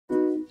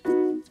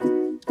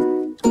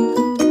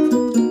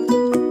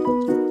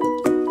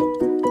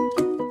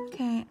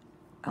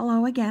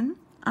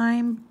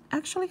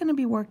actually going to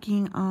be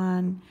working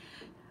on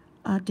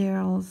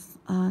Daryl's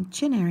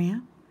chin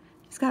area.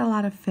 He's got a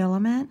lot of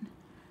filament,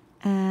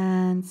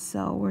 and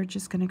so we're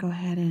just going to go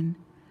ahead and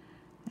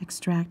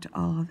extract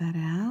all of that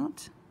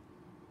out.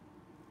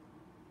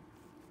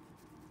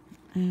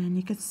 And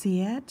you can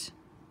see it.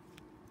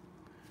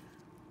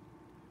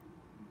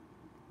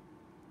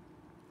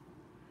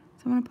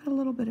 So I'm going to put a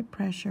little bit of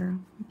pressure,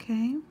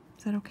 okay?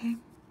 Is that okay?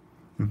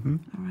 Mm-hmm.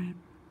 All right.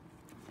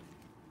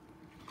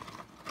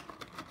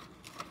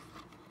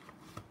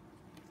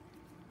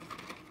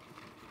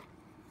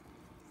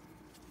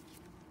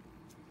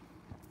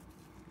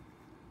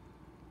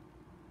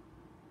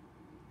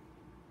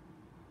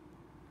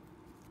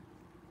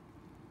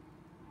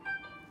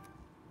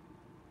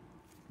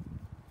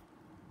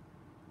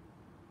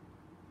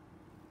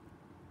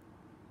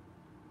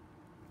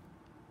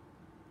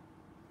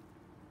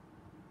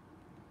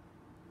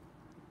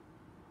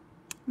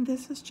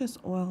 This is just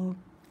oil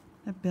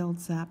that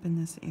builds up in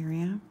this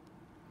area.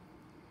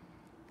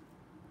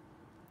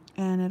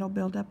 And it'll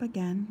build up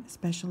again,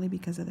 especially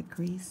because of the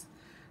crease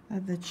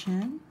of the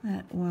chin.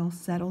 That oil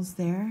settles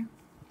there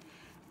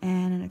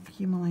and it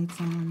accumulates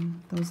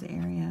on those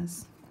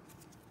areas.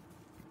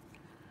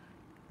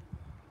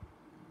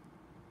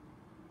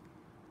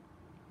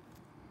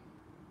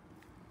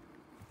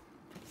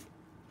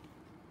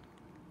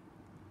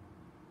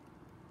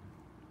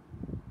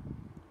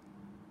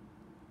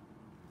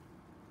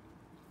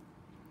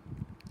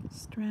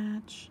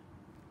 Stretch.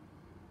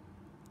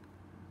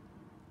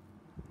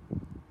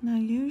 Now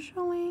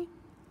usually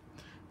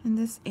in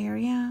this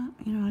area,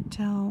 you know, I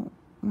tell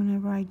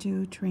whenever I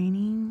do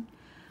training,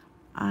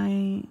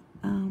 I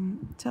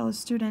tell the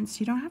students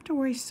you don't have to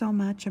worry so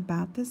much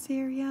about this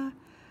area.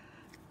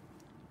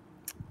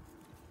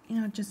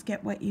 You know, just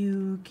get what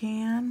you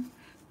can.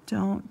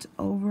 Don't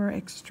over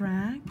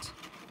extract.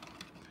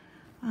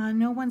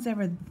 No one's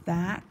ever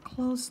that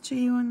close to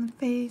you in the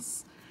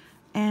face.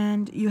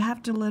 And you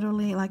have to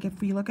literally, like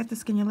if you look at the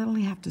skin, you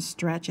literally have to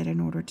stretch it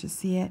in order to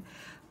see it.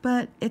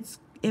 But if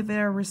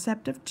they're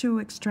receptive to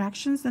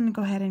extractions, then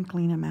go ahead and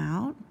clean them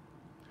out.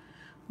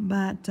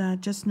 But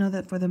just know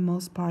that for the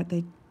most part,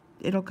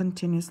 it'll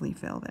continuously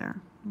fill there,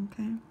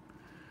 okay?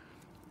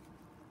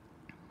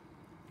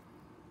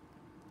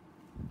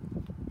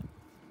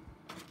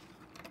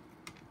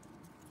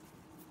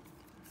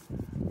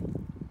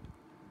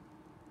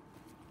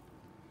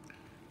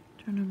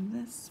 Turn them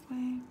this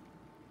way.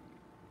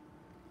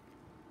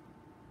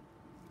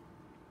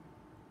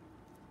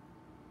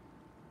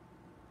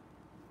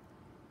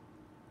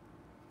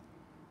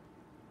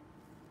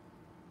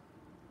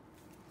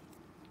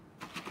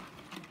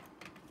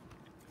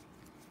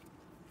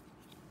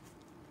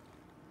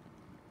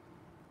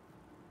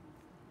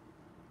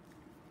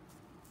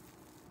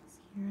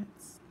 Here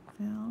it's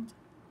filled.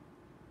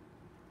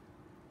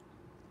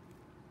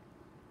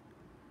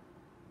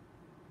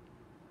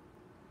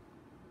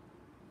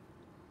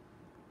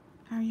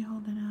 How are you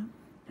holding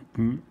up?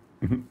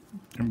 Mm-hmm.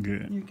 I'm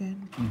good. You're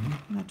good? Mm-hmm.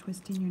 I'm not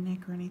twisting your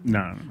neck or anything?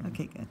 No.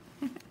 Okay, good.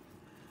 Okay.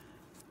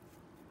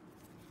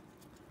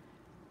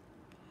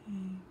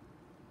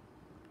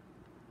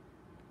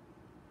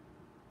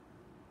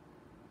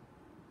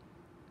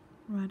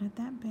 Right at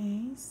that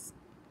base.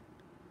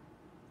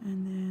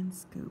 And then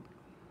scoop.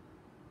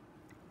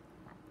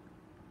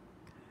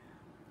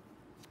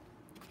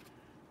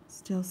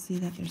 Still see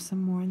that there's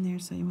some more in there,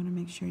 so you want to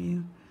make sure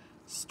you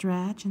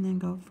stretch and then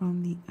go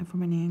from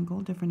an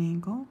angle, different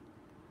angle.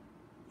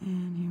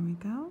 And here we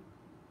go.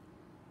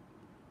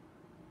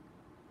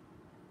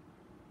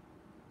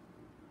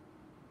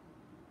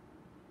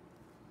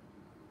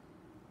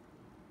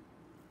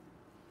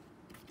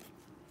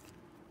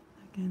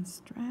 Again,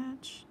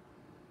 stretch.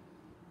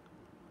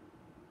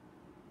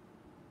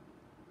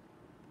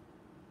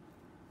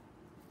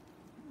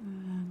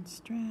 And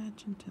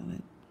stretch until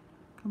it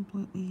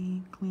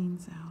completely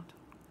cleans out,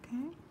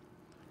 okay?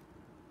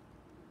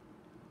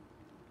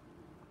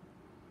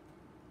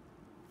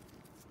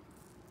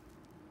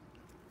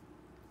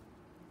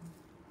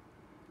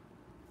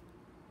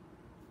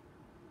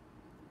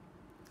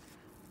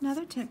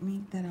 Another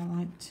technique that I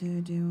like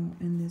to do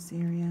in this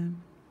area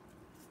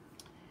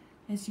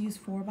is use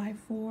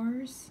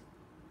 4x4s.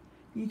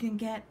 You can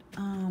get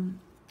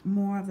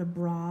more of a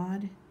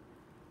broad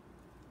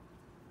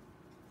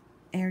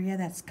area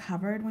that's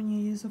covered when you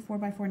use a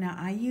 4x4. Now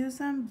I use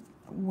them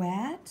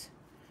wet,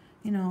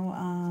 you know,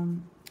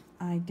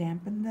 I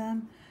dampen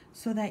them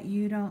so that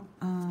you don't,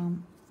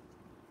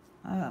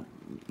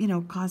 you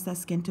know, cause that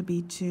skin to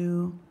be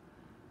too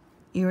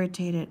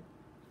irritated,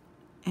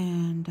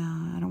 and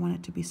I don't want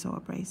it to be so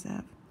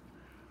abrasive.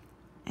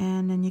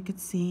 And then you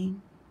could see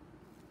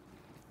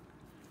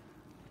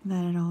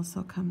that it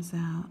also comes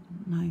out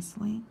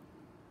nicely.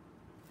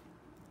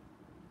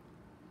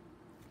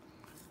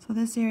 So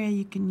this area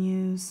you can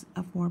use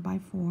a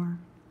 4x4 or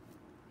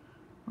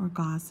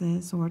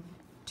gauzes or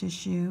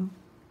tissue.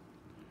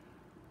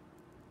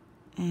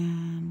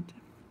 And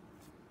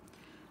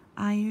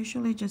I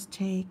usually just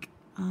take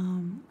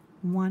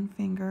one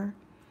finger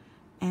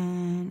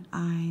and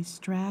I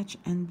stretch,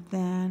 and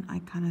then I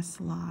kind of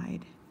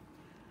slide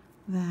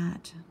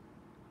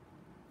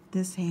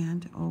this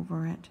hand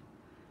over it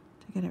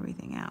to get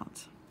everything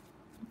out.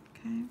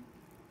 Okay.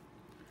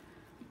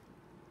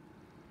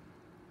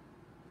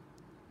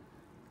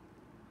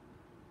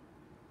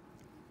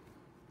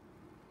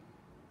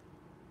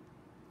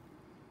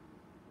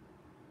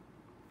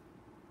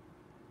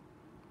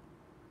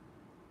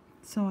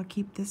 So I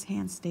keep this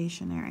hand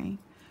stationary,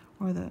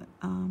 or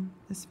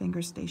this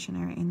finger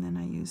stationary, and then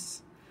I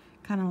use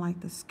kind of like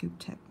the scoop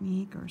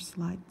technique or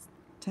slide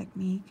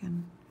technique,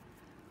 and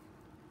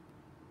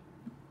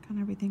kind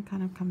of everything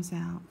kind of comes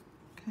out.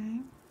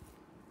 Okay.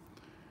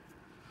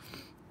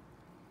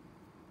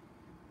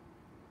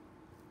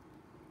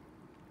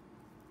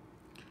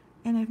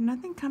 And if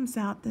nothing comes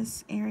out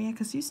this area,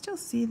 because you still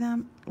see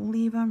them,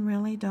 leave them.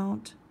 Really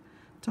don't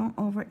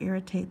over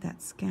irritate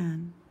that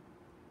skin.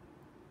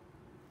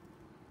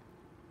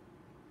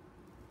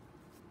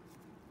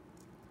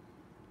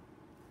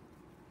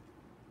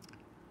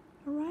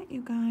 All right,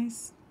 you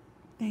guys,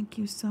 thank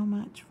you so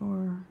much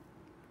for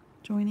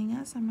joining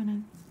us. I'm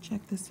gonna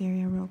check this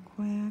area real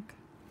quick.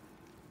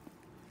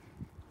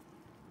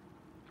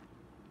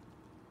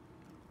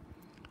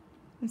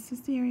 This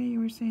is the area you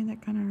were saying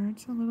that kind of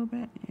hurts a little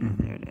bit. Yeah,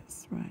 there it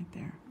is, right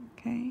there.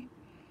 Okay.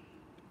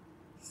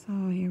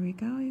 So here we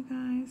go, you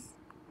guys.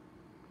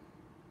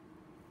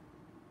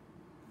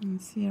 You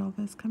see all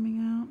this coming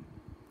out.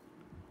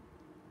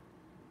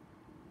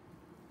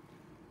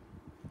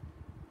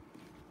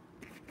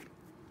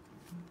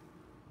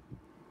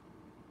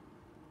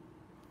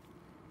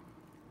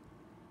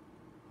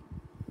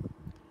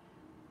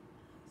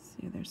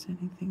 See if there's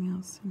anything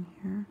else in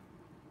here.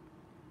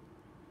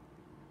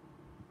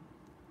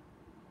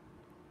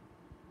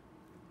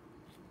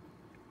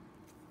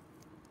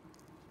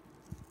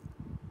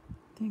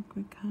 I think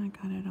we kind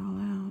of got it all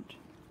out.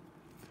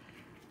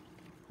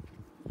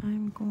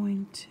 I'm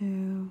going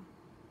to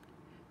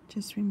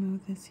just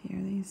remove this here,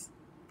 these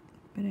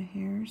bit of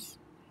hairs.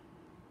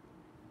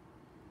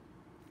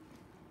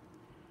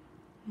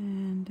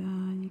 And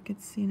you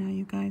could see now,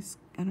 you guys,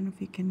 I don't know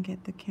if you can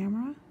get the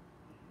camera,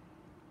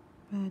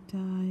 but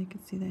you can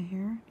see the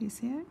hair. Do you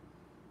see it?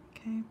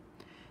 Okay.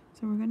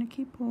 So we're going to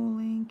keep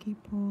pulling,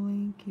 keep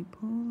pulling, keep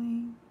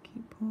pulling,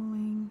 keep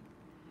pulling,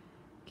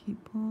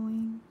 keep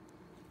pulling.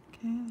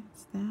 Okay,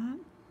 that's that.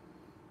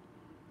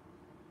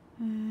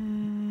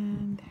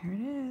 And there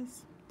it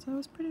is. So it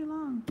was pretty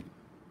long.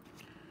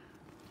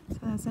 So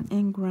that's an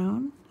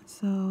ingrown.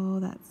 So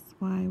that's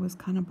why it was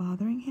kind of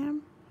bothering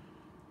him.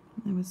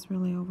 It was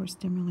really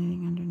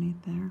overstimulating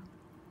underneath there.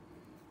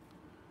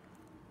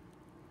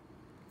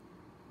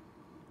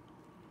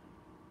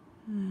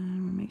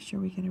 And we'll make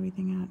sure we get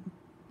everything out.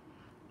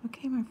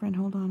 Okay, my friend,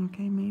 hold on,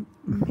 okay?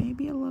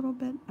 Maybe a little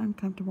bit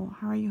uncomfortable.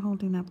 How are you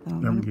holding up, though?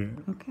 I'm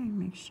good. Okay,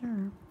 make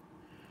sure.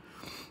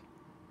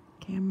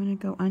 Okay, I'm going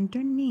to go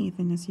underneath,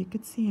 and as you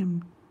could see,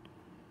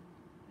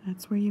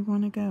 that's where you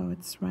want to go.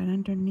 It's right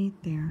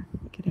underneath there.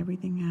 Get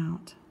everything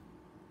out.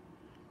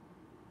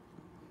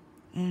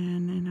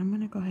 And then I'm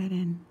going to go ahead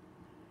and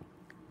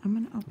I'm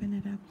going to open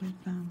it up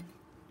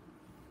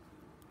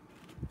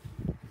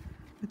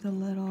with a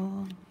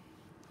little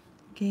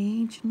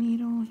gauge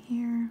needle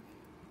here.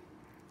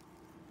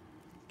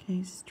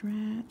 Okay,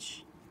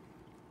 stretch.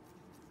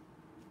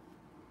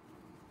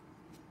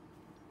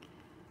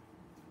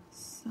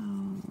 So,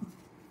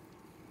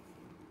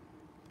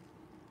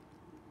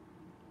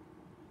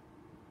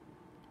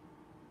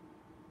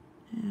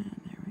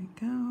 and there we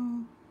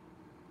go.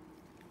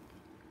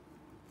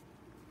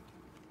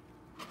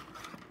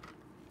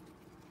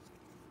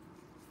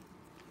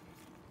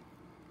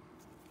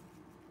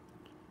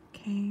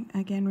 Okay,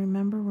 again,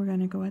 remember we're going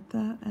to go at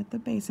the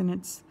base, and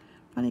it's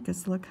funny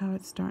because look how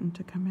it's starting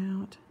to come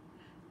out.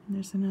 And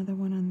there's another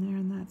one on there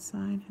on that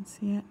side, and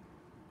see it?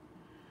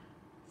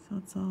 So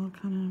it's all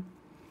kind of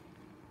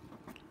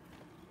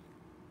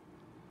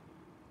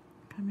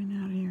coming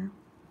out here.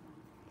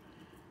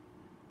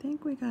 I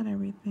think we got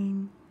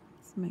everything.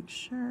 Let's make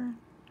sure.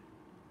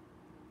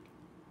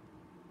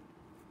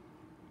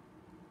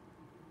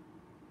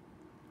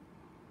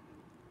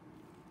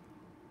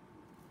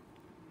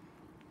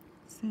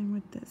 Same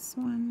with this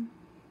one.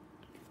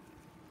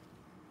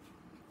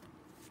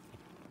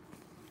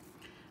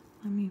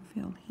 Let me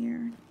feel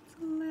here. It's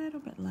a little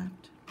bit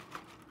left.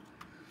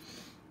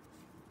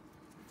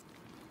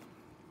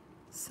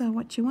 So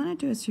what you want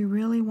to do is you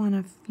really want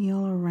to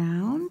feel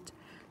around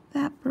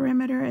that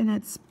perimeter, and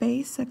it's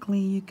basically,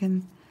 you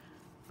can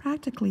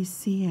practically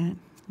see it.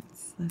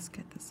 Let's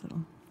get this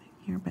little thing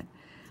here, but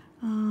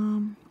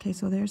okay,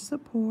 so there's the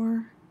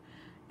pore,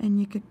 and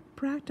you could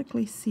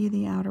practically see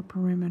the outer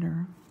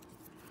perimeter.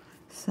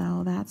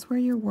 So that's where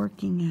you're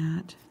working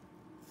at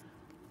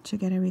to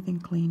get everything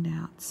cleaned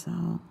out.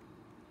 So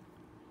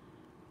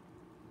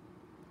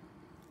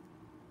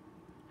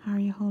how are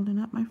you holding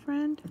up, my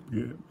friend?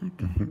 Good.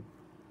 Okay.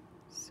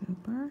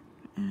 Super.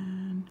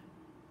 And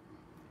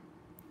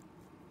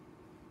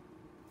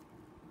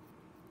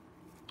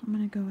I'm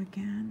going to go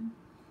again.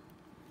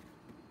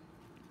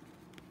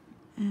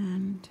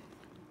 and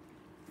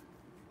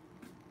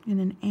in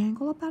an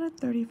angle, about a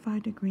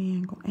 35-degree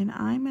angle. And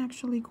I'm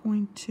actually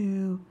going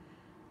to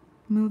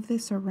move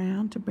this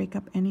around to break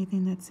up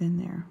anything that's in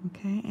there,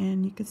 okay?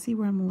 And you can see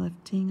where I'm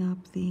lifting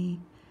up the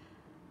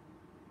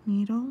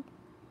needle,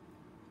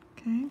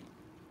 okay?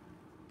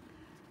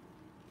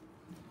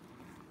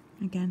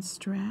 Again,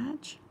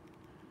 stretch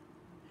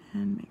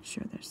and make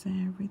sure there's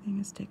everything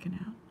is taken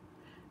out.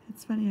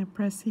 It's funny, I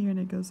press here and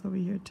it goes over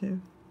here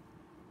too.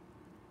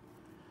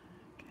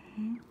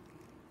 Okay,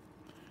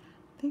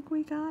 I think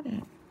we got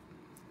it.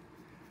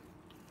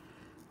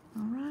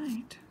 All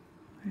right,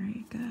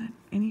 very good.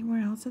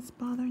 Anywhere else that's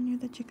bothering you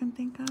that you can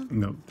think of?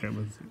 No, that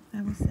was it.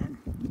 That was it.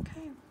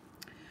 Okay.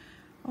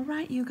 All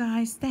right, you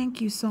guys,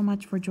 thank you so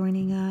much for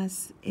joining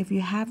us. If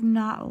you have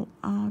not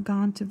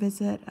gone to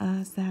visit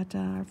us at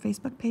our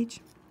Facebook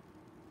page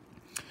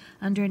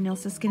under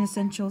Enilsa Skin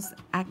Essentials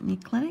Acne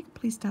Clinic,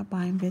 please stop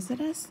by and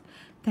visit us.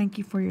 Thank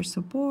you for your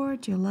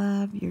support, your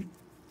love, your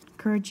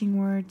encouraging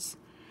words,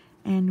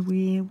 and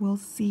we will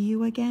see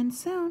you again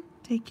soon.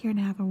 Take care and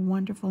have a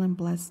wonderful and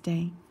blessed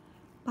day.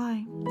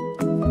 Bye.